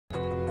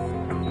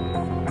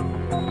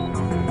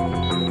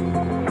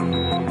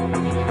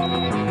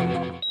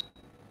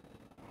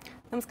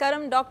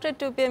നമസ്കാരം doctor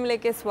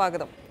 2PM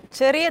സ്വാഗതം.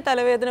 ചെറിയ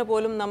തലവേദന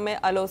പോലും നമ്മെ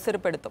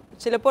അലോസരപ്പെടുത്തും.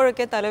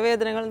 ചിലപ്പോഴൊക്കെ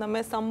തലവേദനകൾ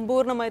നമ്മെ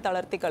സമ്പൂർണ്ണമായി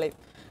തളർത്തിക്കളയും.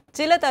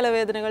 ചില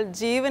തലവേദനകൾ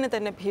ജീവന്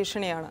തന്നെ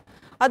ഭീഷണിയാണ്.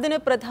 അതിന്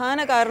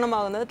പ്രധാന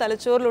കാരണമാകുന്നത്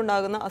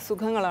തലച്ചോറിലുണ്ടാകുന്ന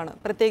അസുഖങ്ങളാണ്,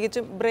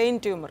 പ്രത്യേകിച്ചും ബ്രെയിൻ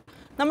ട്യൂമർ.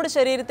 നമ്മുടെ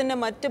ശരീരത്തിൻ്റെ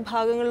മറ്റ്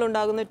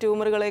ഭാഗങ്ങളിലുണ്ടാകുന്ന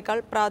ട്യൂമറുകളേക്കാൾ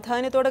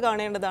പ്രാധാന്യത്തോടെ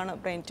കാണേണ്ടതാണ്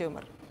ബ്രെയിൻ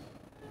ട്യൂമർ.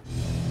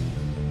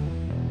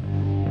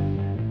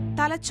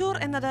 തലച്ചോർ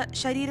എന്നത്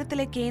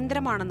ശരീരത്തിലെ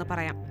കേന്ദ്രമാണെന്ന്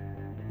പറയാം.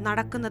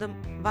 നടക്കുന്നതും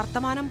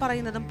വർത്തമാനം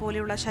പറയുന്നതും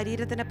പോലെയുള്ള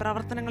ശരീരത്തിന്റെ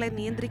പ്രവർത്തനങ്ങളെ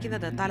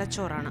നിയന്ത്രിക്കുന്നത്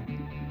തലച്ചോറാണ്.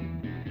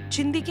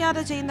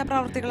 ചിന്തിക്കാതെ ചെയ്യുന്ന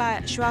പ്രവൃത്തികളായ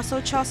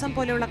ശ്വാസോച്ഛ്വാസം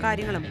പോലെയുള്ള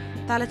കാര്യങ്ങളും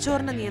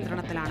തലച്ചോറിന്റെ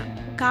നിയന്ത്രണത്തിലാണ്.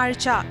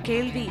 കാഴ്ച,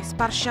 കേൾവി,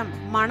 സ്പർശം,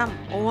 മണം,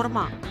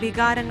 ഓർമ്മ,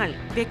 വികാരങ്ങൾ,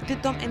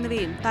 വ്യക്തിത്വം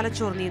എന്നിവയും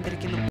തലച്ചോർ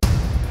നിയന്ത്രിക്കുന്നു.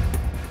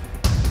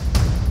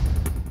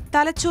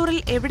 തലച്ചോറിൽ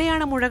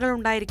എവിടെയാണ് മുഴകൾ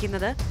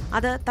ഉണ്ടായിരിക്കുന്നത്,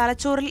 അത്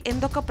തലച്ചോറിൽ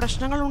എന്തൊക്കെ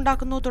പ്രശ്നങ്ങൾ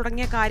ഉണ്ടാക്കുന്നു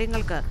തുടങ്ങിയ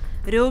കാര്യങ്ങൾക്ക്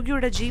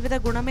രോഗിയുടെ ജീവിത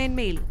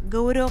ഗുണമേന്മയിൽ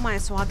ഗൗരവമായ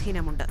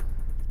സ്വാധീനമുണ്ട്.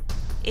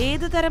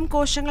 ഏത് തരം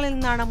കോശങ്ങളിൽ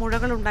നിന്നാണ്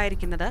മുഴകൾ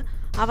ഉണ്ടായിരിക്കുന്നത്,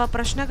 അവ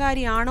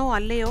പ്രശ്നകാരിയാണോ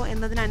അല്ലയോ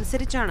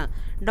എന്നതിനനുസരിച്ചാണ്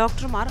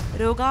ഡോക്ടർമാർ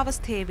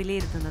രോഗാവസ്ഥയെ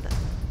വിലയിരുത്തുന്നത്.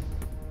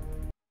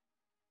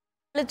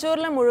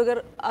 തലച്ചോറിലെ മുഴകൾ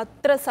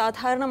അത്ര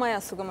സാധാരണമായ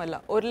അസുഖമല്ല.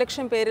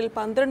 1,00,000 പേരിൽ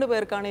 12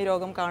 പേർക്കാണ് ഈ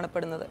രോഗം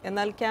കാണപ്പെടുന്നത്.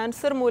 എന്നാൽ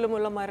ക്യാൻസർ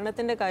മൂലമുള്ള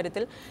മരണത്തിൻ്റെ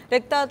കാര്യത്തിൽ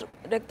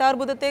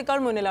രക്താർബുദത്തേക്കാൾ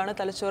മുന്നിലാണ്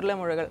തലച്ചോറിലെ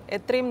മുഴകൾ.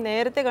 എത്രയും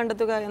നേരത്തെ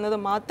കണ്ടെത്തുക എന്നത്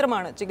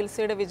മാത്രമാണ്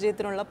ചികിത്സയുടെ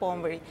വിജയത്തിനുള്ള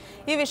പോംവഴി.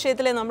 ഈ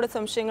വിഷയത്തിലെ നമ്മുടെ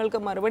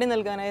സംശയങ്ങൾക്ക് മറുപടി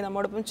നൽകാനായി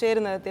നമ്മോടൊപ്പം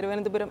ചേരുന്നത്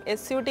തിരുവനന്തപുരം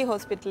SUT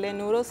ഹോസ്പിറ്റലിലെ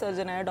ന്യൂറോ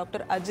സർജനായ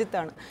ഡോക്ടർ അജിത്ത്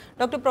ആണ്.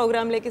 ഡോക്ടർ,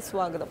 പ്രോഗ്രാമിലേക്ക്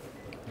സ്വാഗതം.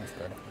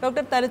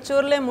 ഡോക്ടർ,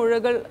 തലച്ചോറിലെ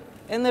മുഴകൾ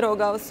എന്ന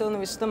രോഗാവസ്ഥ ഒന്ന്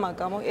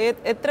വിശദമാക്കാമോ?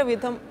 എത്ര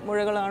വിധം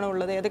മുഴകളാണ്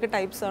ഉള്ളത്, ഏതൊക്കെ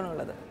ടൈപ്സ് ആണ്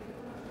ഉള്ളത്?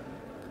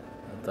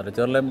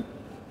 തലച്ചോറിലെ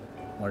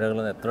മുഴകൾ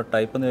എത്ര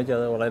ടൈപ്പ് എന്ന് ചോദിച്ചാൽ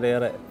അത്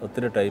വളരെയേറെ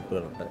ഒത്തിരി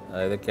ടൈപ്പുകളുണ്ട്.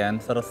 അതായത്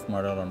ക്യാൻസറസ്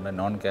മുഴകളുണ്ട്,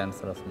 നോൺ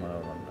ക്യാൻസറസ്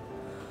മുഴകളുണ്ട്.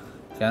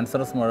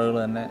 ക്യാൻസറസ് മുഴകൾ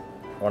തന്നെ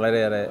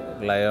വളരെയേറെ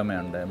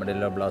ഗ്ലയോമയുണ്ട്,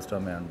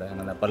 മെഡിലോബ്ലാസ്റ്റോമയുണ്ട്,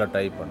 അങ്ങനെ പല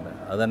ടൈപ്പുണ്ട്.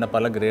 അത് തന്നെ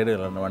പല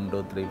ഗ്രേഡുകളുണ്ട്, 1,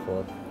 2, 3,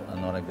 4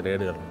 എന്ന് പറയുന്ന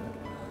ഗ്രേഡുകളുണ്ട്.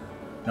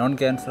 നോൺ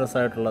ക്യാൻസറസ്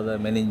ആയിട്ടുള്ളത്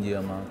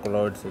മെനിഞ്ചിയോമ,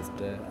 കൊളോയിഡ്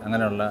സിസ്റ്റ്,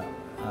 അങ്ങനെയുള്ള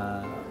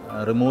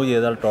റിമൂവ്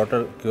ചെയ്താൽ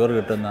ടോട്ടൽ ക്യൂർ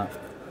കിട്ടുന്ന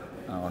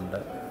ഉണ്ട്.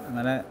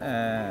 അങ്ങനെ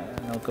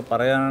നമുക്ക്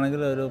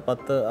പറയുകയാണെങ്കിൽ ഒരു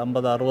 10,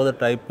 50, 60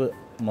 ടൈപ്പ്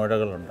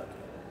മുഴകളുണ്ട്.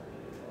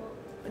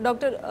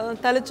 ഡോക്ടർ,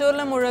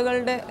 തലച്ചോറിലെ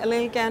മുഴകളുടെ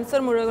അല്ലെങ്കിൽ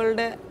ക്യാൻസർ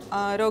മുഴകളുടെ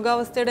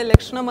രോഗാവസ്ഥയുടെ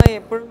ലക്ഷണമായി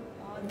എപ്പോഴും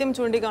ആദ്യം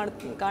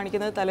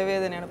കാണിക്കുന്നത്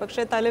തലവേദനയാണ്.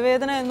 പക്ഷേ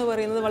തലവേദന എന്ന്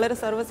പറയുന്നത് വളരെ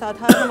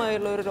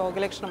സർവ്വസാധാരണമായുള്ള ഒരു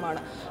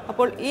രോഗലക്ഷണമാണ്.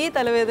 അപ്പോൾ ഈ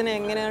തലവേദന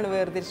എങ്ങനെയാണ്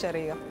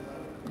വേർതിരിച്ചറിയുക?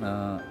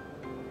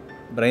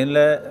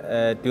 ബ്രെയിനിലെ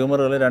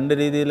ട്യൂമറുകൾ 2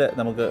 രീതിയിൽ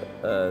നമുക്ക്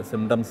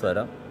സിംറ്റംസ്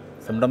വരാം.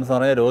 സിംറ്റംസ് എന്ന്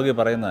പറഞ്ഞാൽ രോഗി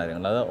പറയുന്ന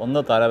കാര്യങ്ങൾ. അത്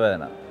ഒന്ന്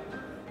തലവേദന,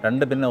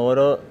 2 പിന്നെ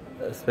ഓരോ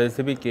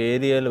സ്പെസിഫിക്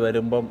ഏരിയയിൽ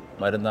വരുമ്പം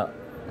വരുന്ന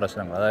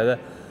പ്രശ്നങ്ങൾ. അതായത്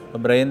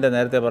ബ്രെയിനിൻ്റെ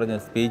നേരത്തെ പറഞ്ഞു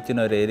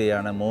സ്പീച്ചിനൊരു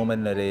ഏരിയയാണ്,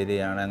 മൂവ്മെൻറ്റിനൊരു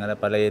ഏരിയയാണ്, അങ്ങനെ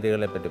പല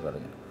ഏരിയകളെ പറ്റി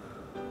പറഞ്ഞു.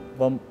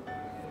 അപ്പം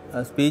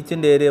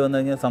സ്പീച്ചിൻ്റെ ഏരിയ വന്നു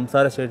കഴിഞ്ഞാൽ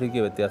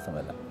സംസാരശേഷിക്ക് വ്യത്യാസം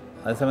വരാം.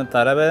 അതേസമയം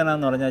തലവേദന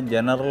എന്ന് പറഞ്ഞാൽ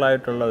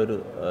ജനറലായിട്ടുള്ള ഒരു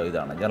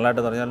ഇതാണ്.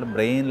 ജനറലായിട്ട് പറഞ്ഞാൽ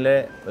ബ്രെയിനിലെ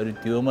ഒരു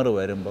ട്യൂമർ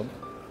വരുമ്പം,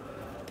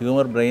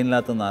 ട്യൂമർ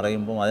ബ്രെയിനിനകത്ത്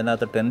നിറയുമ്പം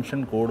അതിനകത്ത് ടെൻഷൻ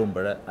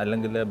കൂടുമ്പോൾ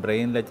അല്ലെങ്കിൽ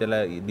ബ്രെയിനിലെ ചില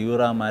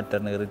ഡ്യൂറാ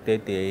മാറ്ററിനെ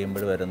ഇറിറ്റേറ്റ്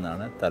ചെയ്യുമ്പോൾ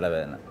വരുന്നതാണ്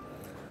തലവേദന.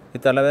 ഈ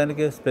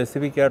തലവേദനയ്ക്ക്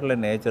സ്പെസിഫിക് ആയിട്ടുള്ള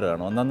നേച്ചർ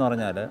കാണും. ഒന്നെന്ന്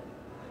പറഞ്ഞാൽ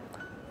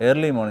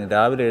ഏർലി മോർണിംഗ്,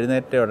 രാവിലെ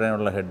എഴുന്നേറ്റ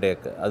ഉടനെയുള്ള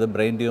ഹെഡേക്ക്, അത്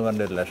ബ്രെയിൻ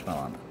ട്യൂമറിൻ്റെ ഒരു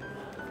ലക്ഷണമാണ്.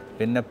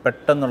 പിന്നെ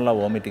പെട്ടെന്നുള്ള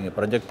വോമിറ്റിങ്,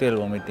 പ്രൊജക്റ്റൈൽ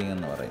വോമിറ്റിംഗ്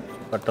എന്ന് പറയും.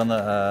 പെട്ടെന്ന്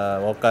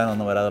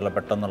ഓക്കാനൊന്നും വരാതുള്ള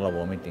പെട്ടെന്നുള്ള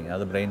വോമിറ്റിംഗ്,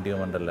 അത് ബ്രെയിൻ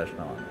ട്യൂമറിൻ്റെ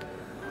ലക്ഷണമാണ്.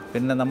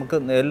 പിന്നെ നമുക്ക്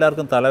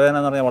എല്ലാവർക്കും തലവേദന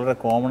എന്ന് പറഞ്ഞാൽ വളരെ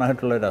കോമൺ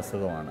ആയിട്ടുള്ളൊരു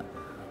അസുഖമാണ്.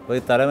 അപ്പോൾ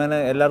ഈ തലവേദന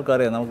എല്ലാവർക്കും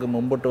അറിയാം. നമുക്ക്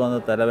മുമ്പോട്ട് വന്ന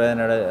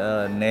തലവേദനയുടെ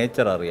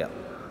നേച്ചർ അറിയാം.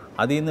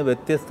 അതിൽ നിന്ന്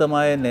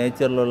വ്യത്യസ്തമായ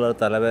നേച്ചറിലുള്ള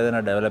തലവേദന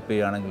ഡെവലപ്പ്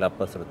ചെയ്യുകയാണെങ്കിൽ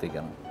അപ്പം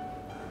ശ്രദ്ധിക്കണം.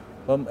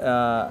 അപ്പം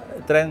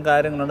ഇത്രയും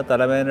കാര്യങ്ങളുണ്ട്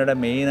തലവേദനയുടെ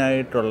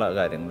മെയിനായിട്ടുള്ള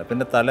കാര്യങ്ങൾ.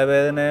 പിന്നെ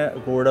തലവേദന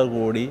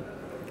കൂടി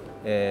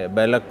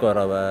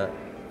ബലക്കുറവ്,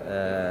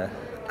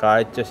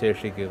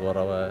 കാഴ്ചശേഷിക്ക്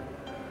കുറവ്,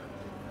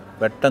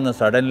 പെട്ടെന്ന്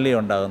സഡൻലി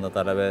ഉണ്ടാകുന്ന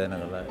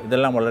തലവേദനകൾ,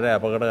 ഇതെല്ലാം വളരെ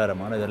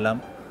അപകടകരമാണ്. ഇതെല്ലാം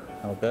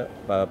നമുക്ക്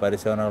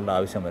പരിശോധനകളുടെ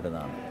ആവശ്യം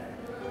വരുന്നതാണ്.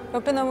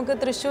 ഡോക്ടർ, നമുക്ക്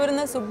തൃശ്ശൂരിൽ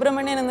നിന്ന്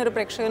സുബ്രഹ്മണ്യൻ എന്നൊരു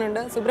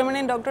പ്രേക്ഷകനുണ്ട്.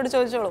 സുബ്രഹ്മണ്യൻ, ഡോക്ടറോട്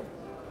ചോദിച്ചോളൂ.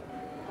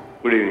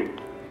 Good evening.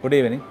 ഗുഡ്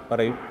ഈവനിങ്,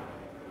 പറയൂ.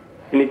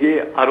 എനിക്ക്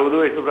 60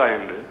 വയസ്സ്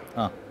പ്രായമുണ്ട്.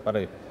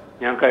 പറയൂ.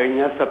 ഞാൻ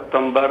കഴിഞ്ഞ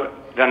സെപ്റ്റംബർ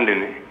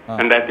 2-ന്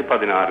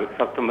 2016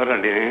 സെപ്റ്റംബർ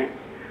 2-ന്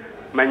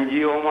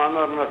മഞ്ചിയോമ എന്ന്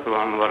പറഞ്ഞ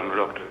അസുഖമാണെന്ന് പറഞ്ഞു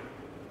ഡോക്ടർ.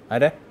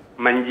 ആരെ?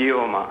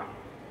 മഞ്ചിയോമ.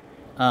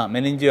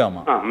 മെനിഞ്ചിയോമ.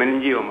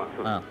 മെനിഞ്ചിയോമ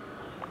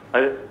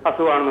അത്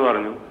അസുഖമാണെന്ന്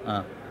പറഞ്ഞു.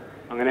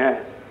 അങ്ങനെ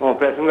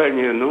ഓപ്പറേഷൻ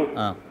കഴിഞ്ഞിരുന്നു.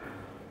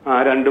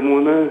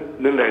 2-3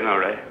 ഇതുണ്ടായിരുന്നു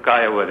അവിടെ,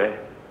 കായ പോലെ.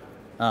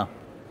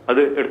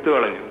 അത് എടുത്തു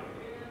കളഞ്ഞു.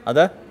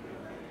 അത്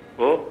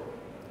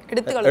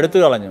എടുത്തു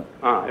കളഞ്ഞു.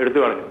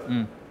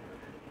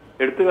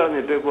 എടുത്തു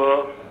കളഞ്ഞിട്ട് ഇപ്പോ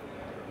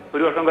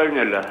 1 വർഷം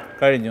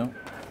കഴിഞ്ഞു.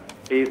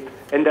 ഈ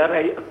എന്റെ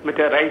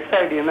മറ്റേ റൈറ്റ്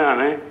സൈഡിൽ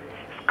നിന്നാണ്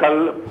സ്കൾ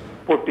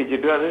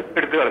പൊട്ടിച്ചിട്ട് അത്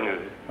എടുത്തു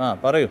കളഞ്ഞത്.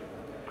 പറയൂ.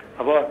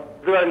 അപ്പൊ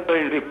ഇത് കളഞ്ഞു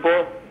കഴിഞ്ഞിട്ട് ഇപ്പോ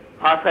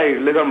ആ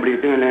സൈഡിൽ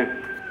കംപ്ലീറ്റ് ഇങ്ങനെ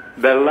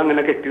വെള്ളം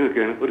ഇങ്ങനെ കെട്ടി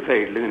നിൽക്കുകയാണ്, ഒരു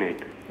സൈഡിൽ ഇങ്ങനെ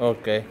ആയിട്ട്.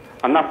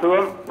 അന്ന്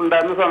അസുഖം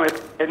ഉണ്ടായിരുന്ന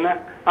സമയത്ത് തന്നെ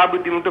ആ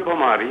ബുദ്ധിമുട്ട് ഇപ്പൊ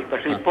മാറി.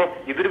 പക്ഷെ ഇപ്പൊ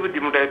ഇതൊരു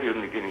ബുദ്ധിമുട്ടായി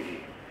തീർന്നിരിക്കും എനിക്ക്.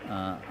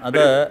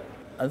 അത്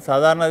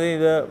സാധാരണ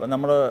ഇത്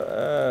നമ്മൾ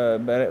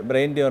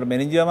ബ്രെയിൻ ട്യൂമർ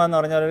മെനിഞ്ചിയോമ എന്ന്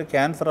പറഞ്ഞാൽ ഒരു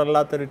ക്യാൻസർ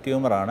അല്ലാത്തൊരു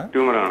ട്യൂമറാണ്.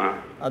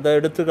 അത്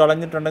എടുത്ത്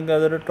കളഞ്ഞിട്ടുണ്ടെങ്കിൽ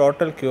അതൊരു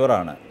ടോട്ടൽ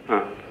ക്യൂറാണ്.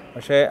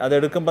 പക്ഷേ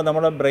അതെടുക്കുമ്പോൾ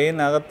നമ്മുടെ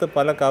ബ്രെയിനകത്ത്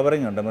പല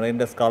കവറിങ് ഉണ്ട്.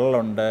 ബ്രെയിനിൻ്റെ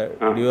സ്കളുണ്ട്,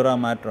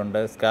 ഡ്യൂറാമാറ്റർ ഉണ്ട്,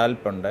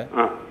 സ്കാൽപ്പ് ഉണ്ട്.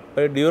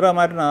 അപ്പോൾ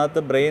ഡ്യൂറാമാറ്ററിനകത്ത്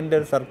ബ്രെയിനിൻ്റെ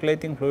ഒരു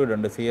സർക്കുലേറ്റിംഗ് ഫ്ലൂയിഡ്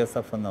ഉണ്ട്,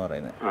 CSF എന്ന്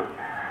പറയുന്നത്.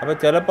 അപ്പോൾ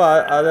ചിലപ്പോൾ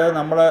അത്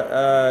നമ്മൾ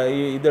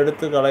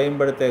ഇതെടുത്ത്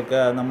കളയുമ്പോഴത്തേക്ക്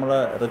നമ്മൾ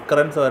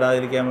റിക്കറൻസ്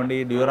വരാതിരിക്കാൻ വേണ്ടി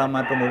ഈ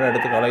ഡ്യൂറാമാറ്റർ മുഴുവൻ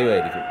എടുത്ത്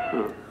കളയുമായിരിക്കും.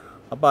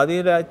 അപ്പോൾ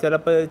അതിൽ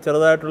ചിലപ്പോൾ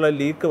ചെറുതായിട്ടുള്ള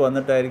ലീക്ക്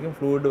വന്നിട്ടായിരിക്കും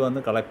ഫ്ലൂയിഡ് വന്ന്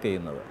കളക്ട്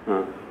ചെയ്യുന്നത്.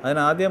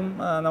 അതിനാദ്യം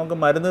നമുക്ക്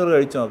മരുന്നുകൾ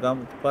കഴിച്ചു നോക്കാം.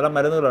 പല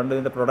മരുന്നുകളുണ്ട്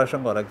ഇതിൻ്റെ പ്രൊഡക്ഷൻ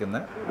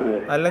കുറയ്ക്കുന്നത്.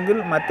 അല്ലെങ്കിൽ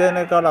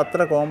മറ്റേതിനേക്കാൾ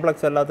അത്ര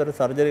കോംപ്ലക്സ് അല്ലാത്തൊരു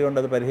സർജറി കൊണ്ട്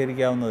അത്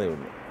പരിഹരിക്കാവുന്നതേ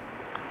ഉള്ളൂ.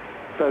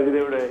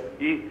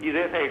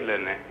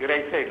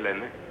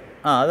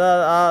 അത്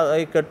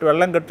ഈ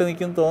വെള്ളം കെട്ടി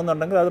നിൽക്കുന്നു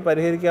തോന്നുന്നുണ്ടെങ്കിൽ അത്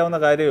പരിഹരിക്കാവുന്ന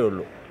കാര്യമേ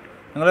ഉള്ളൂ.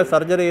 നിങ്ങൾ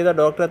സർജറി ചെയ്ത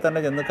ഡോക്ടറെ തന്നെ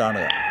ചെന്ന്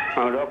കാണുക.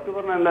 ഡോക്ടർ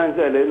പറഞ്ഞ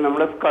എന്താണെന്ന് വെച്ചാൽ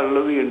നമ്മുടെ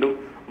സ്കള് വീണ്ടും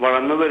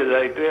വളർന്നു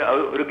വലുതായിട്ട്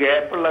ഒരു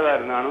ഗ്യാപ്പുള്ള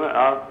കാരണമാണ്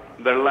ആ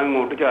വെള്ളം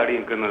ഇങ്ങോട്ട് ചാടി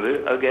നിൽക്കുന്നത്.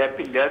 അത് ഗ്യാപ്പ്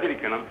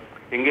ഇല്ലാതിരിക്കണം,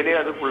 എങ്കിലേ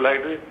അത്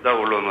ഫുള്ളായിട്ട്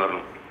ഇതാവുള്ളൂ എന്ന്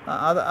പറഞ്ഞു.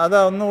 അത്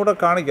ഒന്നുകൂടെ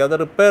കാണിക്കും. അത്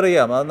റിപ്പയർ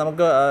ചെയ്യാം. അത്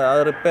നമുക്ക്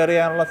അത് റിപ്പയർ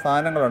ചെയ്യാനുള്ള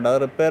സാധനങ്ങളുണ്ട്. അത്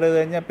റിപ്പയർ ചെയ്ത്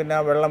കഴിഞ്ഞാൽ പിന്നെ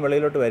ആ വെള്ളം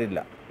വെളിയിലോട്ട് വരില്ല.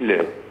 ഇല്ലേ?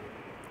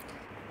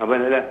 അപ്പൊ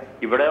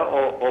ഇവിടെ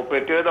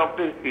ഓപ്പറേറ്റീവ്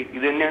ഡോക്ടർ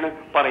ഇത് തന്നെയാണ്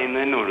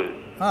പറയുന്നത് എന്നോട്.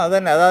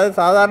 അതന്നെ. അതായത്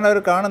സാധാരണ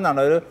ഒരു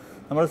കാണുന്നതാണ്. ഒരു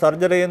നമ്മൾ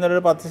സർജറി ചെയ്യുന്ന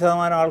ഒരു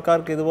 10%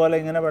 ആൾക്കാർക്ക് ഇതുപോലെ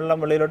ഇങ്ങനെ വെള്ളം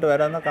വെളിയിലോട്ട്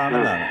വരാമെന്ന്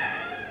കാണുന്നതാണ്.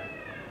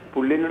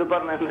 പുള്ളിനോട്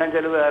പറഞ്ഞെന്താ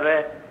വെച്ചാൽ വേറെ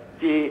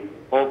ഈ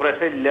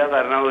ഓപ്പറേഷൻ ഇല്ല,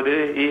 കാരണം ഒരു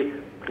ഈ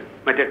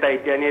മറ്റേ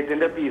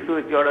ടൈറ്റാനിയത്തിന്റെ പീസ്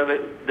വെച്ച് അവിടെ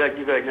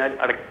ഇതാക്കി കഴിഞ്ഞാൽ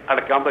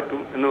അടക്കാൻ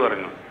പറ്റും എന്ന്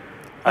പറഞ്ഞു.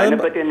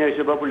 അതിനെപ്പറ്റി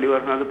അന്വേഷിച്ചപ്പോൾ പുള്ളി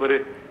പറഞ്ഞു അതിപ്പോ ഒരു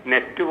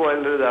നെറ്റ്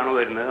പോലുള്ള ഇതാണ്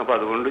വരുന്നത്. അപ്പൊ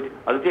അതുകൊണ്ട്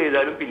അത്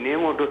ചെയ്താലും പിന്നെയും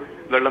ഇങ്ങോട്ട്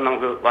വെള്ളം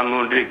നമുക്ക്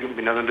വന്നുകൊണ്ടിരിക്കും.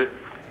 പിന്നെ അതുകൊണ്ട്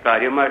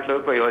കാര്യമായിട്ടുള്ള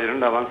പ്രയോജനം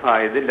ഉണ്ടാവാൻ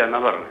സാധ്യതയില്ല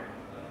എന്നാ പറഞ്ഞത്.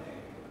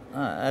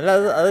 അല്ല,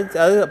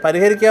 അത്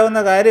പരിഹരിക്കാവുന്ന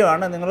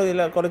കാര്യമാണ്. നിങ്ങൾ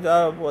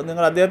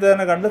അദ്ദേഹത്തെ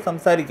തന്നെ കണ്ട്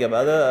സംസാരിക്കാം.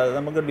 അത്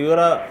നമുക്ക്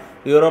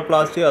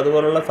ഡ്യൂറോപ്ലാസ്റ്റി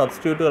അതുപോലുള്ള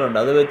സബ്സ്റ്റിറ്റ്യൂട്ടുകളുണ്ട്.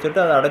 അത് വെച്ചിട്ട്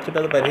അത് അടച്ചിട്ട്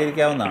അത്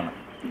പരിഹരിക്കാവുന്നതാണ്.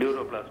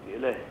 ഡ്യൂറോപ്ലാസ്റ്റി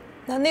അല്ലേ?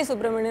 നന്ദി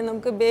സുബ്രഹ്മണ്യൻ.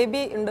 നമുക്ക്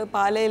ബേബി ഉണ്ട്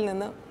പാലയിൽ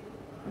നിന്ന്.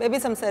 ബേബി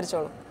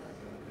സംസാരിച്ചോളൂ.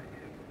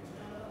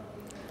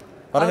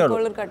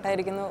 കോളർ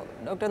കട്ടായിരിക്കുന്നു.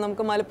 ഡോക്ടർ,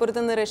 നമുക്ക് മലപ്പുറത്ത്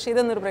നിന്ന് റഷീദ്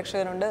എന്നൊരു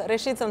പ്രേക്ഷകനുണ്ട്.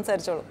 റഷീദ്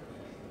സംസാരിച്ചോളൂ.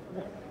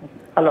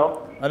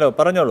 ഹലോ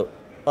പറഞ്ഞോളൂ.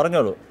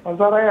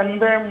 സാറേ,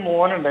 എൻ്റെ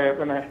മോനുണ്ട്,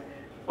 പിന്നെ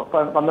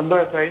 12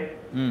 വയസ്സായി.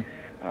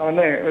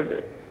 അവന്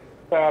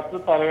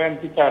തലവേദന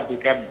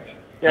ഛർദിക്കാറുണ്ട്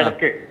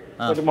ഇടയ്ക്ക്.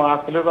 ഒരു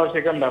മാസത്തില്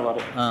പ്രാവശ്യമൊക്കെ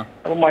ഉണ്ടാവാറ്.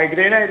 അപ്പൊ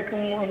മൈഗ്രെയിൻ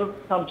ആയിരിക്കും ഒരു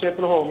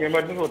സംശയത്തിൽ ഹോമിയോ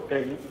മരുന്ന്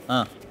കൊടുത്തായിരുന്നു.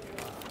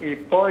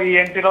 ഇപ്പൊ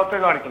ENT ഡോക്ടറെ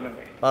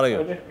കാണിക്കുന്നുണ്ട്.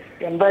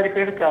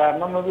 എന്തായിരിക്കും ഇത്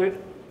കാരണം എന്നത്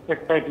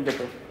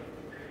വ്യക്തമായിട്ടുണ്ട്.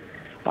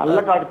 നല്ല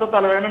കടുത്ത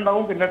തലവേദന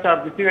ഉണ്ടാവും, പിന്നെ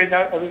ഛർദിച്ചു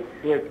കഴിഞ്ഞാൽ അത്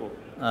പോകും.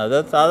 അത്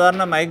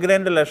സാധാരണ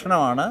മൈഗ്രെയിൻ്റെ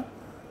ലക്ഷണമാണ്.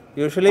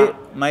 യൂഷ്വലി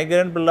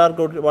മൈഗ്രെയിൻ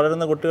പിള്ളേർക്ക്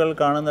വളരുന്ന കുട്ടികൾ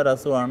കാണുന്ന ഒരു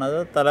അസുഖമാണ്. അത്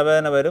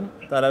തലവേദന വരും.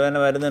 തലവേദന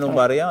വരുന്നതിന്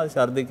മുമ്പ് അറിയാം. അത്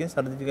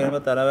ഛർദ്ദിച്ച്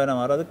കഴിയുമ്പോൾ തലവേദന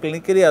മാറും. അത്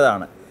ക്ലിനിക്കലി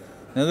അതാണ്.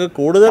 നിങ്ങൾക്ക്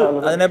കൂടുതൽ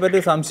അതിനെപ്പറ്റി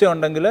സംശയം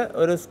ഉണ്ടെങ്കിൽ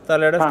ഒരു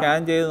തലയുടെ സ്കാൻ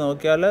ചെയ്ത്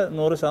നോക്കിയാൽ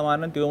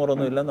 100%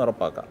 ട്യൂമറൊന്നും ഇല്ലെന്ന്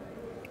ഉറപ്പാക്കാം.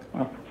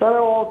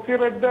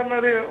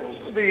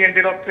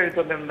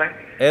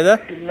 ഏത്?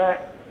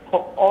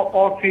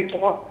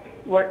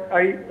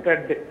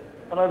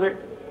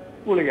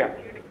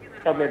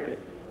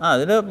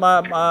 അതിന്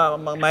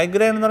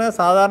മൈഗ്രെയിൻ എന്ന് പറഞ്ഞാൽ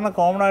സാധാരണ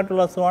കോമൺ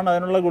ആയിട്ടുള്ള അസുഖമാണ്.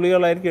 അതിനുള്ള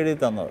ഗുളികളായിരിക്കും എഴുതി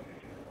തന്നത്.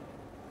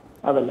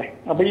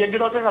 ENT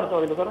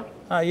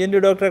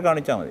ഡോക്ടറെ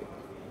കാണിച്ചാൽ മതി.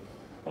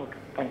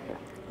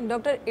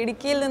 ഡോക്ടർ,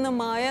 ഇടുക്കിയിൽ നിന്ന്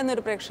മായ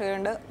എന്നൊരു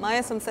പ്രേക്ഷകയുണ്ട്. മായ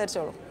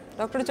സംസാരിച്ചോളൂ.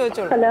 ഡോക്ടർ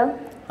ചോദിച്ചോളൂ.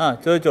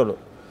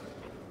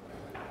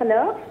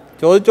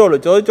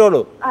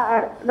 ചോദിച്ചോളൂ.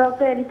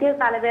 ഡോക്ടർ, എനിക്ക്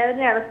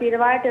തലവേദനയാണ്.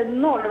 സ്ഥിരമായിട്ട്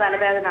എന്നും ഉണ്ട്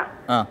തലവേദന.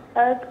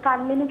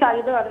 കണ്ണിന്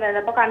ചകിട് തലവേദന.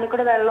 അപ്പൊ കണ്ണിൽ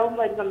കൂടെ വെള്ളവും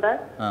വരുന്നുണ്ട്.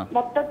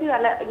 മൊത്തത്തിൽ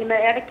നല്ല ഇങ്ങനെ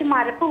ഇടയ്ക്ക്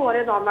മരപ്പ്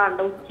പോലെ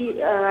തോന്നാറുണ്ട് ഉച്ചി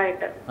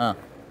ആയിട്ട്.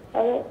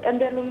 അത്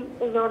എന്തെങ്കിലും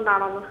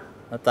ഇതുകൊണ്ടാണോ?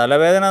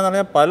 തലവേദന എന്ന്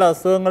പറഞ്ഞാൽ പല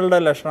അസുഖങ്ങളുടെ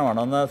ലക്ഷണമാണ്.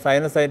 ഒന്ന്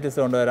സൈനസൈറ്റിസ്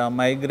കൊണ്ടുവരാം,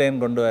 മൈഗ്രെയിൻ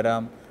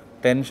കൊണ്ടുവരാം,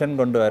 ടെൻഷൻ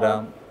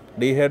കൊണ്ടുവരാം,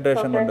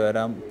 ഡീഹൈഡ്രേഷൻ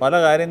കൊണ്ടുവരാം. പല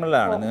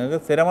കാര്യങ്ങളിലാണ്. നിങ്ങൾക്ക്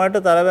സ്ഥിരമായിട്ട്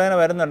തലവേദന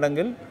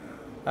വരുന്നുണ്ടെങ്കിൽ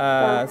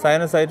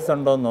സൈനസൈറ്റിസ്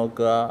ഉണ്ടോ എന്ന്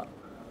നോക്കുക.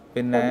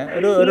 പിന്നെ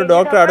ഒരു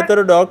ഡോക്ടറെ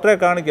അടുത്തൊരു ഡോക്ടറെ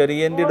കാണിക്കുക. ഒരു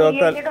ENT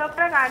ഡോക്ടറെ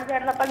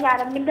കാണിച്ചായിരുന്നു. അപ്പൊ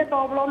ഞരമ്പിന്റെ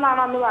പ്രോബ്ലം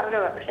എന്നാണ് അന്ന്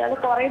പറഞ്ഞത്. പക്ഷെ അത്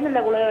കുറയുന്നില്ല,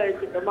 ഗുളിക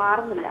കഴിച്ചിട്ട്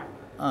മാറുന്നില്ല.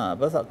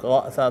 അപ്പോൾ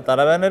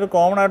തലവേദന ഒരു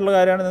കോമൺ ആയിട്ടുള്ള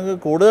കാര്യമാണ്. നിങ്ങൾക്ക്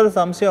കൂടുതൽ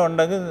സംശയം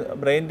ഉണ്ടെങ്കിൽ,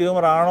 ബ്രെയിൻ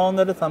ട്യൂമർ ആണോ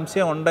എന്നൊരു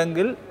സംശയം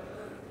ഉണ്ടെങ്കിൽ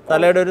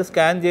തലയുടെ ഒരു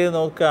സ്കാൻ ചെയ്ത്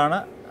നോക്കുകയാണ്.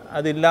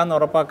 അതില്ലാന്ന്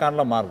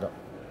ഉറപ്പാക്കാനുള്ള മാർഗം.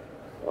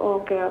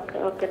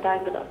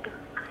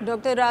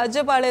 ഡോക്ടർ,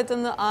 രാജപാളയത്ത്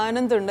നിന്ന്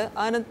ആനന്ദ് ഉണ്ട്.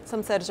 ആനന്ദ്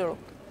സംസാരിച്ചോളൂ.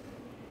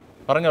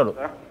 പറഞ്ഞോളൂ.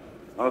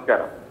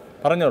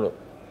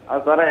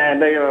 സാറേ,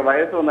 എൻ്റെ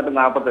വയസ്സ് വന്നിട്ട്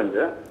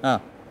 45.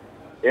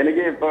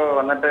 എനിക്ക് ഇപ്പൊ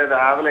വന്നിട്ട്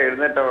രാവിലെ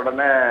എഴുന്നേറ്റ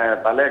ഉടനെ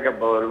തലയൊക്കെ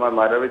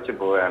മരവിച്ച്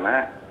പോവുകയാണ്.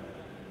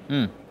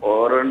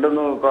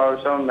 2-3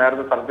 പ്രാവശ്യം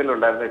നേരത്തെ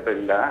സ്ഥലത്തിലുണ്ടായിരുന്നു, ഇപ്പൊ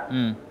ഇല്ല.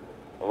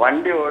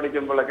 വണ്ടി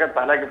ഓടിക്കുമ്പോഴൊക്കെ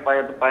തലയ്ക്ക്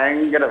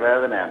ഭയങ്കര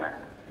വേദനയാണ്.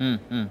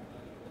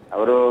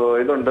 ഒരു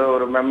ഇതുണ്ട്,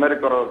 ഒരു മെമ്മറി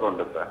കുറവൊക്കെ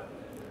ഉണ്ട് സാർ.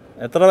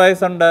 എത്ര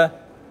വയസ്സുണ്ട്?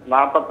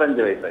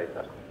 45 വയസ്സായി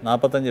സാർ.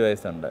 45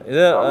 വയസ്സുണ്ട്.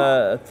 ഇത്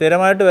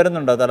സ്ഥിരമായിട്ട്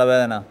വരുന്നുണ്ടോ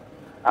തലവേദന?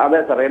 അതെ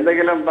സാർ,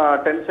 എന്തെങ്കിലും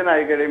ടെൻഷൻ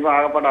ആയി കഴിയുമ്പോൾ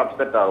ആകപ്പാടെ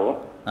അപ്സെറ്റ് ആവും.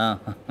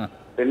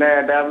 പിന്നെ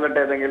ടാബ്ലറ്റ്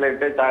ഏതെങ്കിലും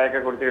ഇട്ട് ചായയൊക്കെ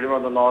കുടിച്ച് കഴിയുമ്പോൾ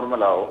ഒന്ന്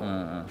നോർമൽ ആവും.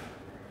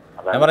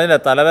 ഞാൻ പറഞ്ഞില്ല,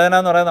 തലവേദന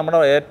എന്ന് പറയുന്നത് നമ്മുടെ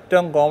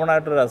ഏറ്റവും കോമൺ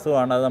ആയിട്ടൊരു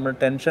അസുഖമാണ്. അത് നമ്മൾ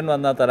ടെൻഷൻ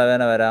വന്നാൽ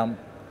തലവേദന വരാം.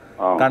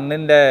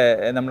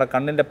 നമ്മുടെ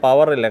കണ്ണിൻ്റെ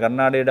പവറില്ല,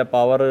 കണ്ണാടിയുടെ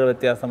പവർ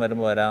വ്യത്യാസം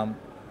വരുമ്പോൾ വരാം.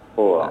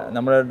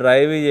 നമ്മൾ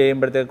ഡ്രൈവ്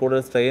ചെയ്യുമ്പോഴത്തേക്ക്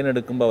കൂടുതൽ സ്ട്രെയിൻ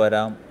എടുക്കുമ്പോൾ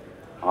വരാം.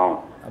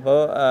 അപ്പോൾ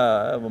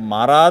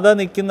മാറാതെ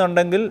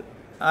നിൽക്കുന്നുണ്ടെങ്കിൽ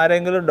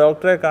ആരെങ്കിലും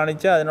ഡോക്ടറെ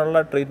കാണിച്ച്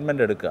അതിനുള്ള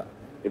ട്രീറ്റ്മെൻറ്റ് എടുക്കുക.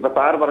 ഇപ്പൊ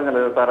സാർ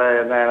പറഞ്ഞല്ലോ സാറേ,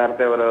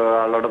 നേരത്തെ ഒരു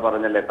ആളോട്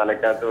പറഞ്ഞല്ലേ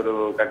തലയ്ക്കകത്ത് ഒരു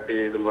കട്ടി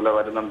ഇതുപോലെ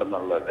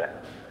വരുന്നുണ്ടെന്നുള്ളത്.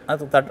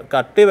 അത്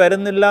കട്ടി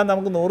വരുന്നില്ല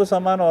നമുക്ക്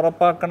 100%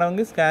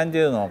 ഉറപ്പാക്കണമെങ്കിൽ സ്കാൻ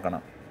ചെയ്ത്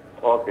നോക്കണം.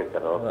 Okay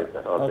sir, okay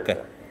sir, okay.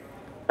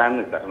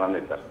 നന്ദി സാർ,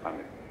 നന്ദി സാർ,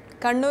 നന്ദി.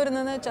 കണ്ണൂരിൽ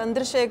നിന്ന്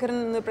ചന്ദ്രശേഖരൻ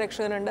എന്ന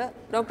പ്രേക്ഷകനുണ്ട്.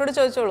 ഡോക്ടറോട്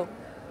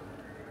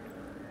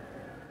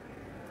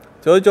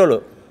ചോദിച്ചോളൂ.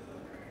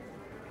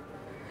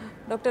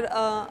 ഡോക്ടർ,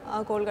 ആ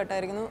കോൾ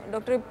കട്ടായിരിക്കുന്നു.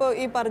 ഡോക്ടർ, ഇപ്പോൾ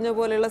ഈ പറഞ്ഞ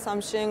പോലെയുള്ള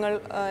സംശയങ്ങൾ,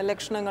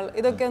 ലക്ഷണങ്ങൾ,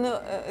 ഇതൊക്കെ ഒന്ന്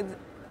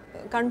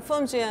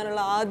കൺഫേം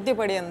ചെയ്യാനുള്ള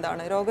ആദ്യപടി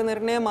എന്താണ്?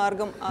 രോഗനിർണയ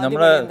മാർഗം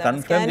നമ്മൾ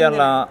കൺഫേം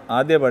ചെയ്യാനുള്ള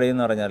ആദ്യപടി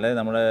എന്ന് പറഞ്ഞാൽ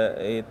നമ്മൾ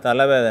ഈ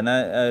തലവേദന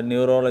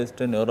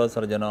ന്യൂറോളജിസ്റ്റ്, ന്യൂറോ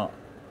സർജനോ,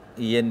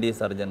 ENT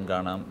സർജൻ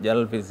കാണാം,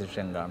 ജനറൽ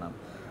ഫിസിഷ്യൻ കാണാം.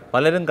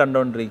 പലരും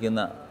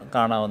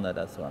കാണാവുന്ന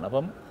ഒരു അസുഖമാണ്.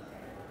 അപ്പം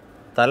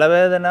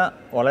തലവേദന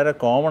വളരെ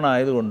കോമൺ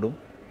ആയതുകൊണ്ടും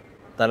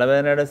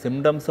തലവേദനയുടെ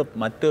സിംറ്റംസ്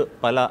മറ്റ്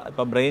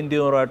ഇപ്പോൾ ബ്രെയിൻ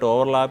ട്യൂമറുമായിട്ട്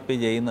ഓവർലാപ്പ്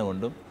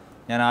ചെയ്യുന്നതുകൊണ്ടും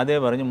ഞാൻ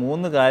ആദ്യമേ പറഞ്ഞു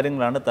 3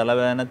 കാര്യങ്ങളാണ്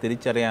തലവേദന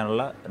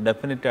തിരിച്ചറിയാനുള്ള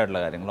ഡെഫിനറ്റ് ആയിട്ടുള്ള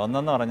കാര്യങ്ങൾ.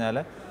 ഒന്നെന്ന് പറഞ്ഞാൽ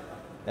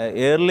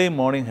ഏർലി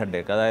മോർണിംഗ്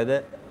ഹെഡേക്ക്, അതായത്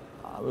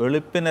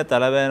വെളുപ്പിനെ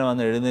തലവേദന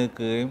വന്ന്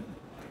എഴുന്നേൽക്കുകയും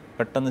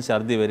പെട്ടെന്ന്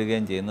ഛർദി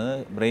വരികയും ചെയ്യുന്നത്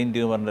ബ്രെയിൻ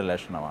ട്യൂമറിൻ്റെ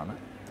ലക്ഷണമാണ്.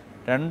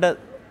 2,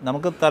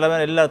 നമുക്ക്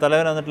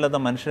തലവേദന വന്നിട്ടില്ലാത്ത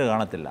മനുഷ്യർ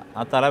കാണത്തില്ല. ആ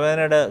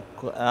തലവേദനയുടെ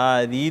ആ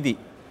രീതി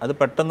അത്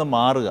പെട്ടെന്ന്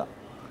മാറുക.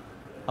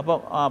 അപ്പോൾ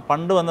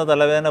പണ്ട് വന്ന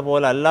തലവേദന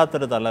പോലെ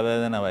അല്ലാത്തൊരു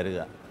തലവേദന വരിക,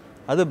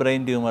 അത്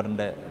ബ്രെയിൻ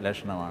ട്യൂമറിൻ്റെ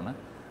ലക്ഷണമാണ്.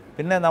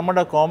 പിന്നെ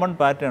നമ്മുടെ കോമൺ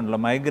പാറ്റേൺ ഉള്ള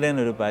മൈഗ്രെയിൻ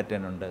ഒരു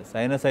പാറ്റേൺ ഉണ്ട്,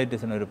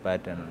 സൈനസൈറ്റിസിനൊരു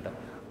പാറ്റേൺ ഉണ്ട്.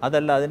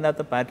 അതല്ല,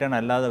 അതിനകത്ത് പാറ്റേൺ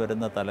അല്ലാതെ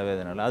വരുന്ന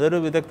തലവേദനകൾ അതൊരു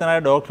വിദഗ്ധനായ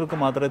ഡോക്ടർക്ക്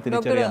മാത്രമേ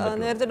തിരിച്ചറിയാൻ പറ്റൂ.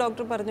 നേരത്തെ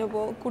ഡോക്ടർ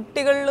പറഞ്ഞപ്പോൾ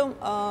കുട്ടികളിലും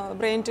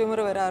ബ്രെയിൻ ട്യൂമർ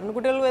വരാറുണ്ട്.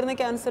 കുട്ടികളിൽ വരുന്ന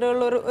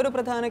ക്യാൻസറുകളിൽ ഒരു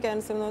പ്രധാന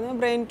ക്യാൻസർ എന്ന് പറഞ്ഞാൽ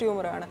ബ്രെയിൻ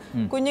ട്യൂമറാണ്.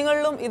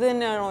 കുഞ്ഞുങ്ങളിലും ഇത്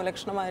തന്നെയാണോ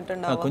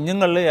ലക്ഷണമായിട്ടുണ്ടാവുക?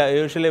 കുഞ്ഞുങ്ങളിൽ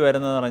യൂഷ്വലി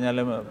വരുന്നതെന്ന് പറഞ്ഞാൽ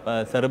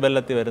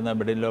സെറിബെല്ലത്തിൽ വരുന്ന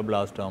ബെഡില്ലോ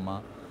ബ്ലാസ്റ്റോമ,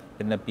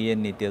 പിന്നെ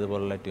PNET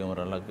അതുപോലുള്ള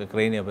ട്യൂമറുകളൊക്കെ,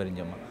 ക്രേനിയ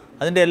പരിഞ്ചമ,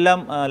 അതിൻ്റെ എല്ലാം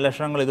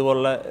ലക്ഷണങ്ങൾ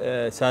ഇതുപോലുള്ള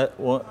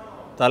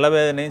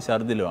തലവേദനയും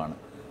ഛർദിലുമാണ്.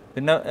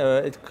 പിന്നെ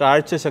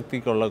കാഴ്ചശക്തി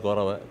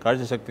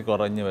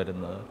കുറഞ്ഞു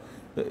വരുന്നത്,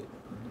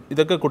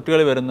 ഇതൊക്കെ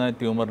കുട്ടികളിൽ വരുന്ന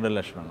ട്യൂമറിൻ്റെ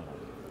ലക്ഷണങ്ങളാണ്.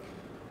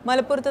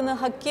 മലപ്പുറത്ത് നിന്ന്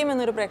ഹക്കീം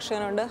എന്നൊരു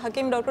പ്രേക്ഷകനുണ്ട്.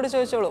 ഹക്കീം, ഡോക്ടറോട്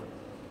ചോദിച്ചോളൂ.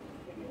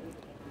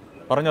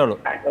 പറഞ്ഞോളൂ.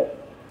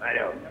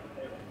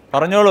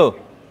 പറഞ്ഞോളൂ.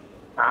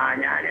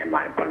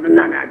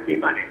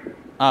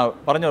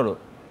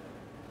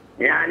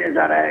 ഞാൻ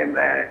സാറേ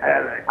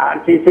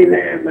RCC-യിൽ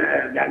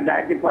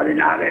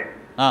 2016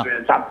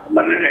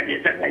 സെപ്റ്റംബറിൽ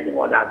രജിസ്റ്റർ കഴിഞ്ഞ്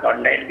പോന്ന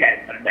തൊണ്ടയിൽ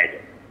ക്യാൻസർ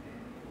ഉണ്ടായിരുന്നു.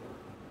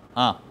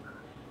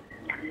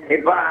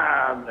 ഇപ്പൊ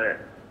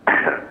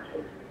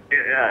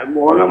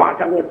 3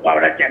 മാസം ഇപ്പൊ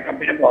അവിടെ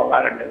ചെക്കപ്പിന്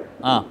പോകാറുണ്ട്.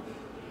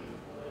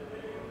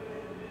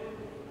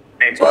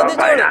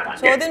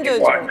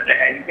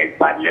 എനിക്ക്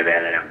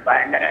പല്ലുവേദന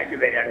ഭയങ്കരമായിട്ട്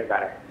വരികയാണ്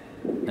സാറേ.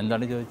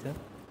 എന്താണ് ചോദിച്ചത്?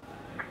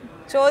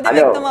 ചോദ്യം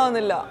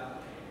വ്യക്തമാവുന്നില്ല.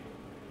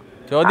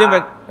 ചോദ്യം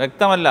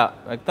വ്യക്തമല്ല,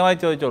 വ്യക്തമായി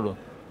ചോദിച്ചോളൂ.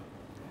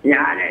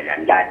 ഞാൻ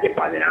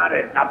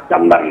 2016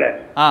 സെപ്റ്റംബറിൽ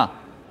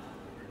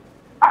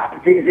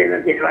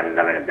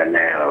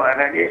തിരുവനന്തപുരത്തിന്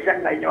റേഡിയേഷൻ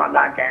കഴിഞ്ഞ് വന്ന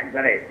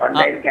ക്യാൻസർ,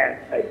 തൊണ്ടയിൽ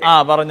ക്യാൻസർ.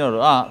 പറഞ്ഞോളൂ.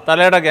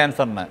 തലയുടെ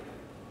ക്യാൻസറിന്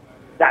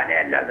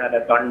തലയല്ല സാറേ,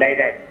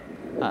 തൊണ്ടയിലെ.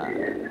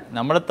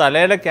 നമ്മൾ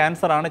തലയിലെ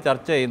ക്യാൻസർ ആണ്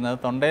ചർച്ച ചെയ്യുന്നത്,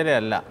 തൊണ്ടയിലെ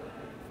അല്ല.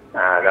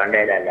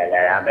 തൊണ്ടയിലല്ലേ?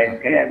 അപ്പൊ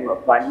എനിക്ക്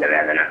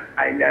പല്ലുവേദന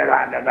അതിന്റെ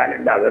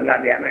കാരണത്താലുണ്ട്, അതൊന്നും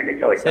അറിയാൻ വേണ്ടി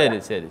ചോദിച്ചു.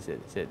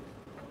 ശരി.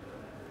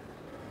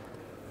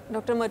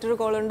 ഡോക്ടർ, മറ്റൊരു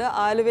കോളുണ്ട്.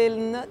 ആലുവയിൽ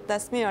നിന്ന്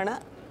തസ്മിയാണ്.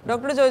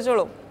 ഡോക്ടർ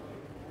ചോദിച്ചോളൂ.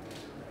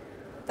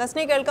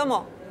 തസ്മി, കേൾക്കാമോ?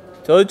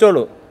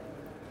 ചോദിച്ചോളൂ.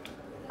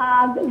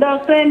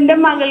 ഡോക്ടർ, എന്റെ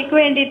മകൾക്ക്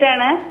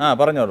വേണ്ടിയിട്ടാണ്.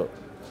 പറഞ്ഞോളൂ.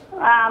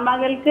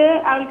 അവൾക്ക്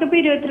ഇപ്പൊ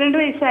 22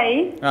 വയസ്സായി.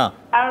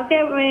 അവൾക്ക്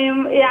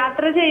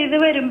യാത്ര ചെയ്ത്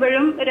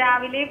വരുമ്പോഴും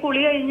രാവിലെ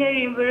കുളി കഴിഞ്ഞ്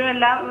കഴിയുമ്പോഴും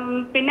എല്ലാം,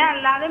 പിന്നെ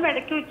അല്ലാതെ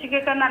ഇടയ്ക്ക്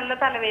ഉച്ചക്കൊക്കെ നല്ല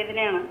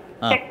തലവേദനയാണ്,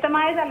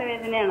 ശക്തമായ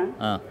തലവേദനയാണ്.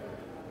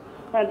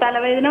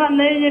 തലവേദന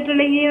വന്നു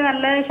കഴിഞ്ഞിട്ടുണ്ടെങ്കിൽ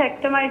നല്ല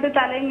ശക്തമായിട്ട്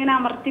തല ഇങ്ങനെ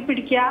അമർത്തി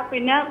പിടിക്കുക,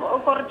 പിന്നെ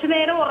കുറച്ചു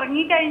നേരം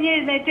ഉറങ്ങി കഴിഞ്ഞ്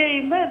എഴുന്നേറ്റ്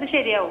കഴിയുമ്പോ അത്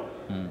ശരിയാവും.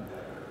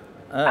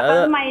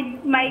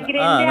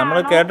 നമ്മൾ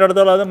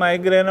കേട്ടെടുത്തോളം അത്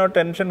മൈഗ്രെയിനോ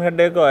ടെൻഷൻ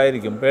ഹെഡേക്കോ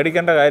ആയിരിക്കും,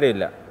 പേടിക്കേണ്ട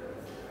കാര്യമില്ല.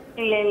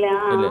 ഇല്ല.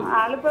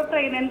 ആളിപ്പോ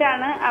പ്രഗ്നന്റ്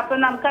ആണ്. അപ്പൊ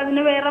നമുക്ക്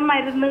അതിന് വേറെ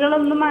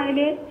മരുന്നുകളൊന്നും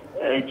അതിന്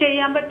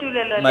ചെയ്യാൻ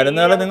പറ്റൂലല്ലോ.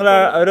 മരുന്നുകൾ നിങ്ങൾ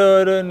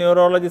ഒരു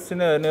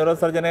ന്യൂറോളജിസ്റ്റിനെ, ന്യൂറോ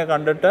സർജനെ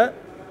കണ്ടിട്ട്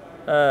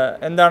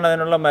എന്താണ്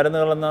അതിനുള്ള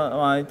മരുന്നുകളെന്ന്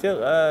വാങ്ങിച്ച്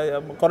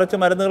കുറച്ച്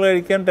മരുന്നുകൾ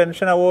കഴിക്കുകയും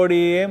ടെൻഷൻ അവോയ്ഡ്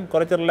ചെയ്യുകയും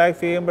കുറച്ച്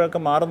റിലാക്സ് ചെയ്യുമ്പോഴൊക്കെ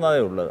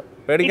മാറുന്നതേ ഉള്ളത്.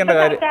 പേടിക്കേണ്ട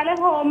കാര്യം.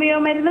 ഹോമിയോ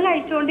മരുന്ന്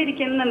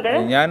കഴിച്ചുകൊണ്ടിരിക്കുന്നുണ്ട്.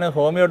 ഞാൻ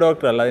ഹോമിയോ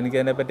ഡോക്ടർ അല്ല, എനിക്ക്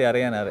അതിനെപ്പറ്റി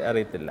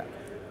അറിയത്തില്ല.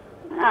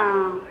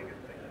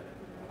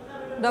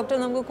 ഡോക്ടർ,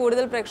 നമുക്ക്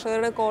കൂടുതൽ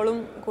പ്രേക്ഷകരുടെ കോളും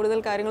കൂടുതൽ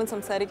കാര്യങ്ങളും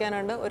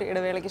സംസാരിക്കാനുണ്ട് ഒരു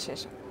ഇടവേളയ്ക്ക്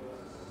ശേഷം.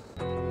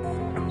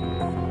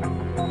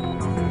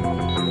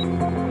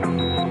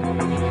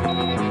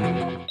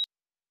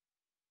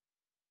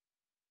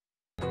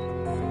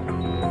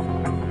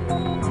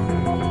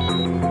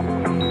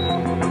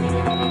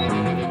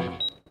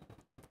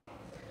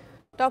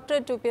 ഡോക്ടർ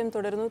 2 PM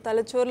തുടരുന്നു.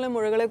 തലച്ചോറിലെ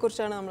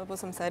മുഴകളെക്കുറിച്ചാണ് നമ്മളിപ്പോൾ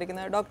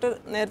സംസാരിക്കുന്നത്. ഡോക്ടർ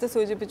നേരത്തെ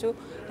സൂചിപ്പിച്ചു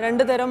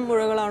 2 തരം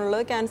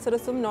മുഴകളാണുള്ളത്,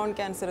 ക്യാൻസറസും നോൺ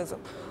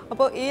ക്യാൻസറസും.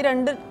 അപ്പോൾ ഈ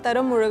 2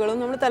 തരം മുഴകളും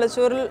നമ്മൾ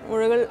തലച്ചോറിൽ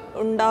മുഴകൾ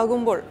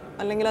ഉണ്ടാകുമ്പോൾ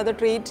അല്ലെങ്കിൽ അത്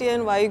ട്രീറ്റ്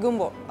ചെയ്യാൻ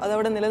വൈകുമ്പോൾ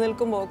അതവിടെ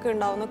നിലനിൽക്കുമ്പോൾ ഒക്കെ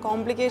ഉണ്ടാകുന്ന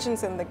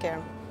കോംപ്ലിക്കേഷൻസ്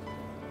എന്തൊക്കെയാണ്?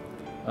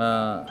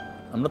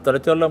 നമ്മൾ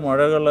തലച്ചോറിലെ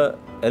മുഴകൾ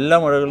എല്ലാ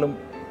മുഴകളും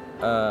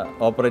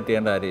ഓപ്പറേറ്റ്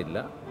ചെയ്യേണ്ട കാര്യമില്ല.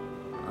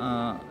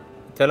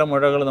 ചില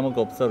മുഴകൾ നമുക്ക്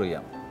ഒബ്സർവ്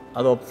ചെയ്യാം.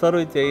 അത്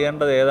ഒബ്സർവ്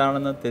ചെയ്യേണ്ടത്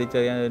ഏതാണെന്ന്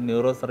തിരിച്ചറിയാൻ ഒരു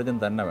ന്യൂറോ സർജൻ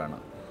തന്നെ വേണം.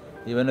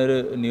 ഇവനൊരു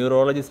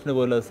ന്യൂറോളജിസ്റ്റിന്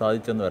പോലും അത്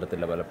സാധിച്ചെന്ന്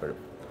വരത്തില്ല പലപ്പോഴും.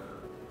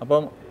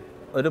 അപ്പം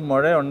ഒരു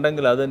മുഴ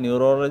ഉണ്ടെങ്കിൽ അത്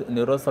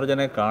ന്യൂറോ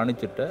സർജനെ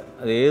കാണിച്ചിട്ട്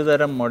അത് ഏത്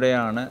തരം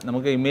മുഴയാണ്,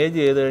 നമുക്ക് ഇമേജ്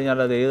ചെയ്ത്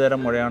കഴിഞ്ഞാൽ അത് ഏത്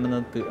തരം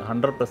മുഴയാണെന്ന്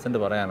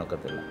 100%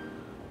 പറയാനൊക്കത്തില്ല.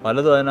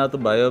 പലതും അതിനകത്ത്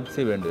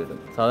ബയോപ്സി വേണ്ടി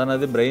വരും. സാധാരണ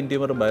ഇത് ബ്രെയിൻ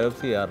ട്യൂമർ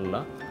ബയോപ്സി ചെയ്യാറില്ല.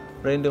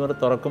 ബ്രെയിൻ ട്യൂമർ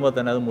തുറക്കുമ്പോൾ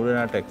തന്നെ അത്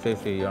മുഴുവനായിട്ട്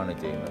എക്സസൈസ് ചെയ്യുകയാണ്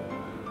ചെയ്യുന്നത്.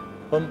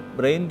 അപ്പം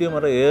ബ്രെയിൻ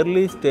ട്യൂമർ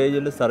ഏർലി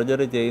സ്റ്റേജിൽ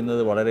സർജറി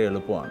ചെയ്യുന്നത് വളരെ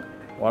എളുപ്പമാണ്.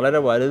 വളരെ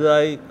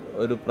വലുതായി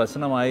ഒരു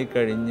പ്രശ്നമായി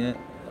കഴിഞ്ഞ്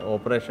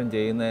ഓപ്പറേഷൻ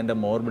ചെയ്യുന്നതിൻ്റെ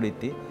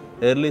മോർബിഡിറ്റി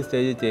ഏർലി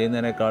സ്റ്റേജിൽ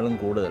ചെയ്യുന്നതിനേക്കാളും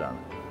കൂടുതലാണ്.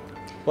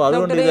 അപ്പോൾ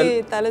അതുകൊണ്ട്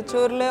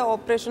തലച്ചോറിലെ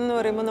ഓപ്പറേഷൻ എന്ന്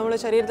പറയുമ്പോൾ നമ്മൾ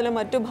ശരീരത്തിലെ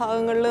മറ്റു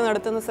ഭാഗങ്ങളിൽ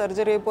നടത്തുന്ന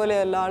സർജറിയെ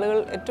പോലെയല്ല. ആളുകൾ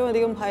ഏറ്റവും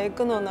അധികം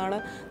ഭയക്കുന്ന ഒന്നാണ്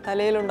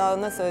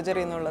തലയിലുണ്ടാകുന്ന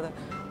സർജറി എന്നുള്ളത്.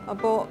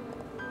 അപ്പോൾ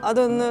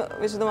അതൊന്ന്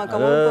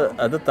വിശദമാക്കാം.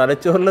 അത്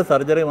തലച്ചോറിലെ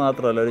സർജറി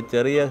മാത്രമല്ല, ഒരു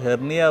ചെറിയ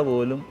ഹെർണിയ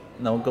പോലും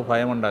നമുക്ക്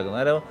ഭയമുണ്ടാക്കുന്നു.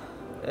 കാരണം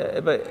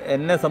ഇപ്പം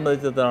എന്നെ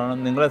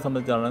സംബന്ധിച്ചിടത്തോളം നിങ്ങളെ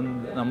സംബന്ധിച്ചിടത്തോളം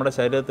നമ്മുടെ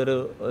ശരീരത്തിൽ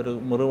ഒരു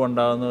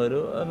മുറിവുണ്ടാകുന്ന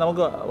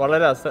നമുക്ക്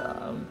വളരെ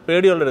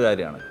പേടിയുള്ളൊരു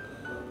കാര്യമാണ്.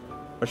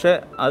 പക്ഷേ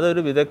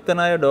അതൊരു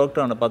വിദഗ്ധനായ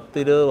ഡോക്ടറാണ്,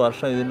 10-20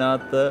 വർഷം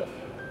ഇതിനകത്ത്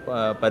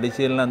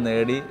പരിശീലനം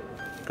നേടി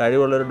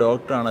കഴിവുള്ളൊരു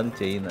ഡോക്ടറാണ് അത്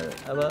ചെയ്യുന്നത്.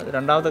 അപ്പോൾ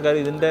രണ്ടാമത്തെ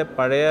കാര്യം, ഇതിൻ്റെ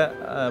പഴയ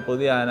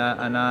പുതിയ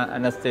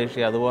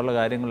അനസ്തേഷ്യ അതുപോലുള്ള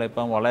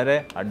കാര്യങ്ങളിപ്പം വളരെ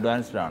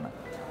അഡ്വാൻസ്ഡ് ആണ്.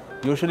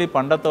 യൂഷ്വലി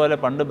പണ്ടത്തെ പോലെ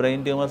പണ്ട്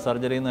ബ്രെയിൻ ട്യൂമർ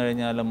സർജറി എന്ന്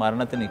കഴിഞ്ഞാൽ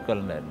മരണത്തിന്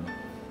ഇക്വലൻ്റ് ആയിരുന്നു.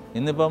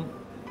 ഇന്നിപ്പം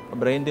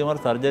ബ്രെയിൻ ട്യൂമർ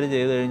സർജറി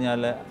ചെയ്ത്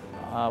കഴിഞ്ഞാൽ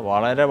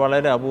വളരെ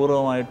വളരെ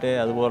അപൂർവമായിട്ടേ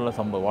അതുപോലുള്ള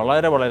സംഭവം,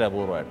 വളരെ വളരെ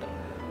അപൂർവമായിട്ട്.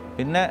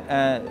 പിന്നെ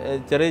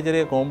ചെറിയ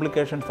ചെറിയ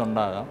കോംപ്ലിക്കേഷൻസ്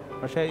ഉണ്ടാകാം.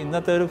 പക്ഷേ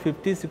ഇന്നത്തെ ഒരു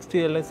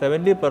 50-60 അല്ലെങ്കിൽ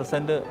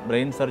 70%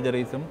 ബ്രെയിൻ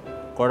സർജറീസും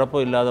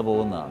കുഴപ്പമില്ലാതെ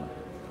പോകുന്നതാണ്.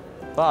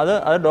 അപ്പോൾ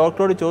അത്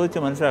ഡോക്ടറോട്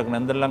ചോദിച്ച് മനസ്സിലാക്കണം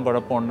എന്തെല്ലാം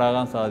കുഴപ്പം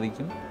ഉണ്ടാകാൻ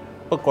സാധിക്കും.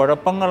 ഇപ്പോൾ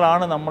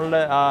കുഴപ്പങ്ങളാണ് നമ്മളുടെ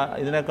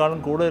ഇതിനേക്കാളും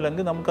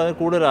കൂടുതലെങ്കിൽ നമുക്കത്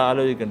കൂടുതൽ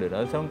ആലോചിക്കേണ്ടി വരും.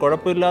 അതേസമയം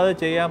കുഴപ്പമില്ലാതെ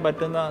ചെയ്യാൻ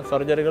പറ്റുന്ന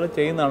സർജറികൾ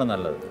ചെയ്യുന്നതാണ്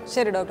നല്ലത്.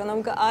 ശരി ഡോക്ടർ,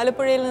 നമുക്ക്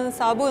ആലപ്പുഴയിൽ നിന്ന്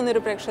സാബു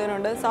എന്നൊരു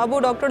പ്രേക്ഷകനുണ്ട്. സാബു,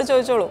 ഡോക്ടറോട്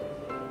ചോദിച്ചോളൂ.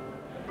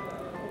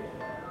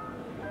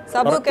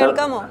 സാബു,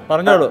 കേൾക്കാമോ?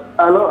 പറഞ്ഞോളൂ.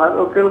 ഹലോ,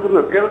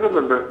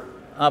 കേൾക്കുന്നുണ്ട്.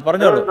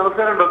 പറഞ്ഞോളൂ.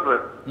 നമസ്കാരം ഡോക്ടർ.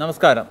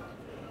 നമസ്കാരം.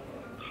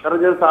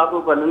 ഞാൻ സാബു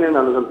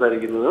പല്ലനെന്നാണ്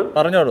സംസാരിക്കുന്നത്.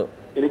 പറഞ്ഞോളൂ.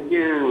 എനിക്ക്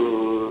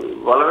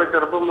വളരെ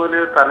ചെറുപ്പം മുതലേ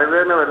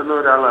തലവേദന വരുന്ന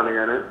ഒരാളാണ്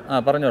ഞാൻ.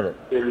 പറഞ്ഞോളൂ.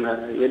 പിന്നെ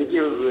എനിക്ക്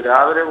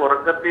രാവിലെ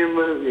ഉറക്കത്തിൽ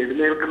നിന്ന്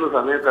എഴുന്നേൽക്കുന്ന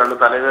സമയത്താണ്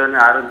തലവേദന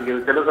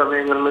ആരംഭിക്കുന്നത്. ചില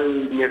സമയങ്ങളിൽ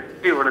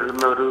ഞെട്ടി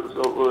ഉണരുന്ന ഒരു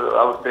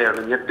അവസ്ഥയാണ്.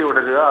 ഞെട്ടി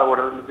ഉണരുക, ആ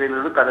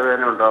ഉണർന്നതിൽ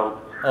തലവേദന ഉണ്ടാവും.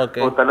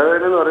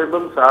 തലവേദന എന്ന്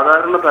പറയുമ്പം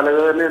സാധാരണ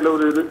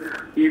തലവേദനയുള്ള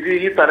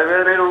ഈ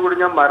തലവേദനയോടുകൂടി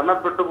ഞാൻ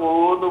മരണപ്പെട്ടു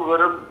പോകുന്ന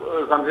വിവരം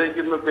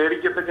സംശയിക്കുന്ന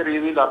പേടിക്കത്തക്ക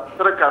രീതിയിൽ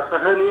അത്രയ്ക്ക്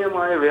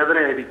അസഹനീയമായ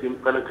വേദനയായിരിക്കും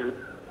തലക്ക്.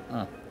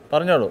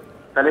 പറഞ്ഞോളൂ.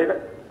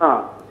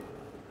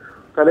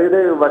 തലയുടെ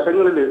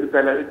വശങ്ങളിൽ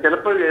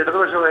ചിലപ്പോൾ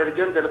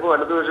ഇടതുവശമായിരിക്കും, ചിലപ്പോൾ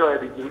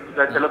വലതുവശമായിരിക്കും,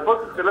 ചിലപ്പോൾ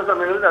ചില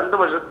സമയങ്ങളിൽ 2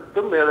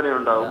 വശത്തും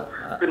വേദനയുണ്ടാവും.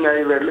 പിന്നെ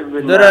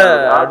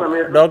ആ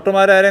സമയത്ത്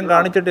ഡോക്ടർമാരും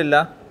കാണിച്ചിട്ടില്ല?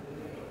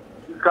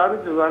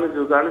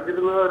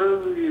 കാണിച്ചിരുന്ന ഒരു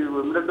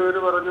 1-2 പേര്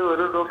പറഞ്ഞു.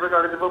 ഒരു ഡോക്ടറെ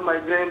കാണിച്ചപ്പോൾ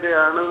മൈഗ്രൈൻ്റെ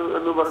ആണ്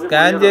എന്ന് പറഞ്ഞു.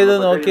 സ്കാൻ ചെയ്ത്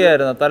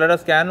നോക്കിയായിരുന്നു? തലയുടെ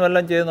സ്കാൻ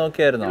വല്ലതും ചെയ്ത്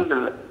നോക്കിയായിരുന്നു?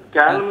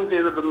 സ്കാനൊന്നും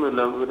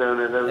ചെയ്തിട്ടൊന്നുമില്ല.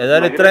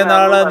 ഏതായാലും ഇത്രയും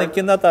നാള്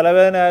നിൽക്കുന്ന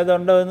തലവേദന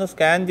ആയതുകൊണ്ട് ഒന്ന്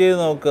സ്കാൻ ചെയ്ത്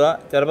നോക്കുക.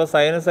 ചിലപ്പോൾ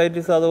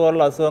സൈനസൈറ്റിസ്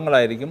അതുപോലുള്ള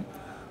അസുഖങ്ങളായിരിക്കും.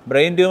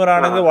 ബ്രെയിൻ ട്യൂമർ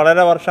ആണെങ്കിൽ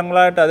വളരെ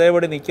വർഷങ്ങളായിട്ട്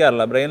അതേപടി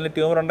നിൽക്കാറില്ല. ബ്രെയിനിൽ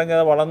ട്യൂമർ ഉണ്ടെങ്കിൽ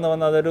അത് വളർന്നു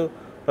വന്ന് അതൊരു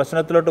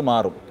പ്രശ്നത്തിലോട്ട്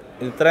മാറും.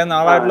 ഇത്രയും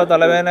നാളായിട്ടുള്ള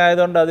തലവേദന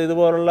ആയതുകൊണ്ട് അത്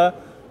ഇതുപോലുള്ള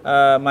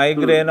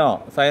മൈഗ്രെയിനോ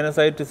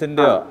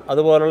സൈനസൈറ്റിസിൻ്റെയോ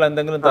അതുപോലുള്ള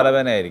എന്തെങ്കിലും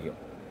തലവേദന ആയിരിക്കും.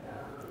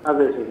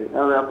 അതെ, ശരി.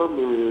 അതെ, അപ്പം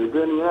ഇത്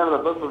തന്നെയാണ്.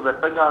 അപ്പം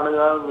വെട്ടം കാണുക,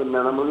 പിന്നെ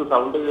നമുക്ക്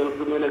സൗണ്ട്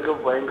കേൾക്കുന്നതിനൊക്കെ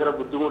ഭയങ്കര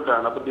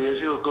ബുദ്ധിമുട്ടാണ്. അപ്പം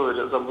ദേഷ്യമൊക്കെ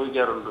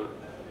സംഭവിക്കാറുണ്ട്.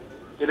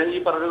 പിന്നെ ഈ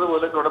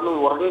പറഞ്ഞതുപോലെ തുടർന്ന്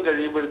ഉറങ്ങി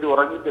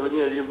തെളിഞ്ഞു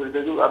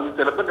കഴിയുമ്പോഴത്തേക്കും അന്ന്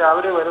ചിലപ്പോൾ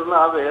രാവിലെ വരുന്ന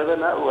ആ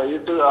വേദന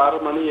വൈകിട്ട്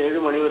 6 മണി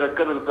 7 മണി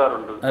വരെയൊക്കെ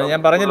നിൽക്കാറുണ്ട്.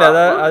 ഞാൻ പറഞ്ഞില്ല,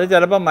 അത്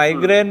ചിലപ്പോൾ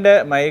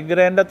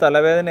മൈഗ്രെയിൻ്റെ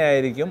തലവേദന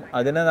ആയിരിക്കും.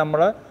 അതിന്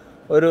നമ്മൾ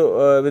ഒരു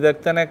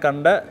വിദഗ്ധനെ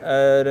കണ്ട്,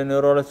 ഒരു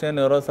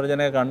ന്യൂറോ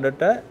സർജനെ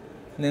കണ്ടിട്ട്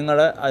നിങ്ങൾ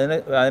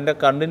അതിൻ്റെ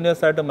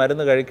കണ്ടിന്യൂസ് ആയിട്ട്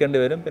മരുന്ന് കഴിക്കേണ്ടി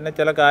വരും. പിന്നെ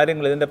ചില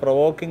കാര്യങ്ങൾ, ഇതിൻ്റെ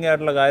പ്രൊവോക്കിംഗ്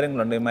ആയിട്ടുള്ള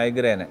കാര്യങ്ങളുണ്ട് ഈ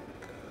മൈഗ്രെയിന്.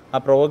 ആ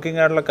പ്രൊവോക്കിംഗ്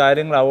ആയിട്ടുള്ള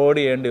കാര്യങ്ങൾ അവോയ്ഡ്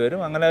ചെയ്യേണ്ടി വരും.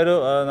 അങ്ങനെ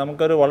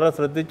നമുക്കൊരു വളരെ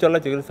ശ്രദ്ധിച്ചുള്ള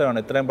ചികിത്സ വേണം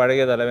ഇത്രയും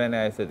പഴകിയ തലവേദന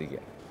ആയ സ്ഥിതിക്ക്.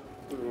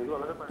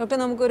 ഡോക്ടർ,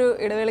 നമുക്കൊരു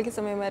ഇടവേളയ്ക്ക്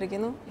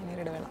സമയമായിരിക്കുന്നു.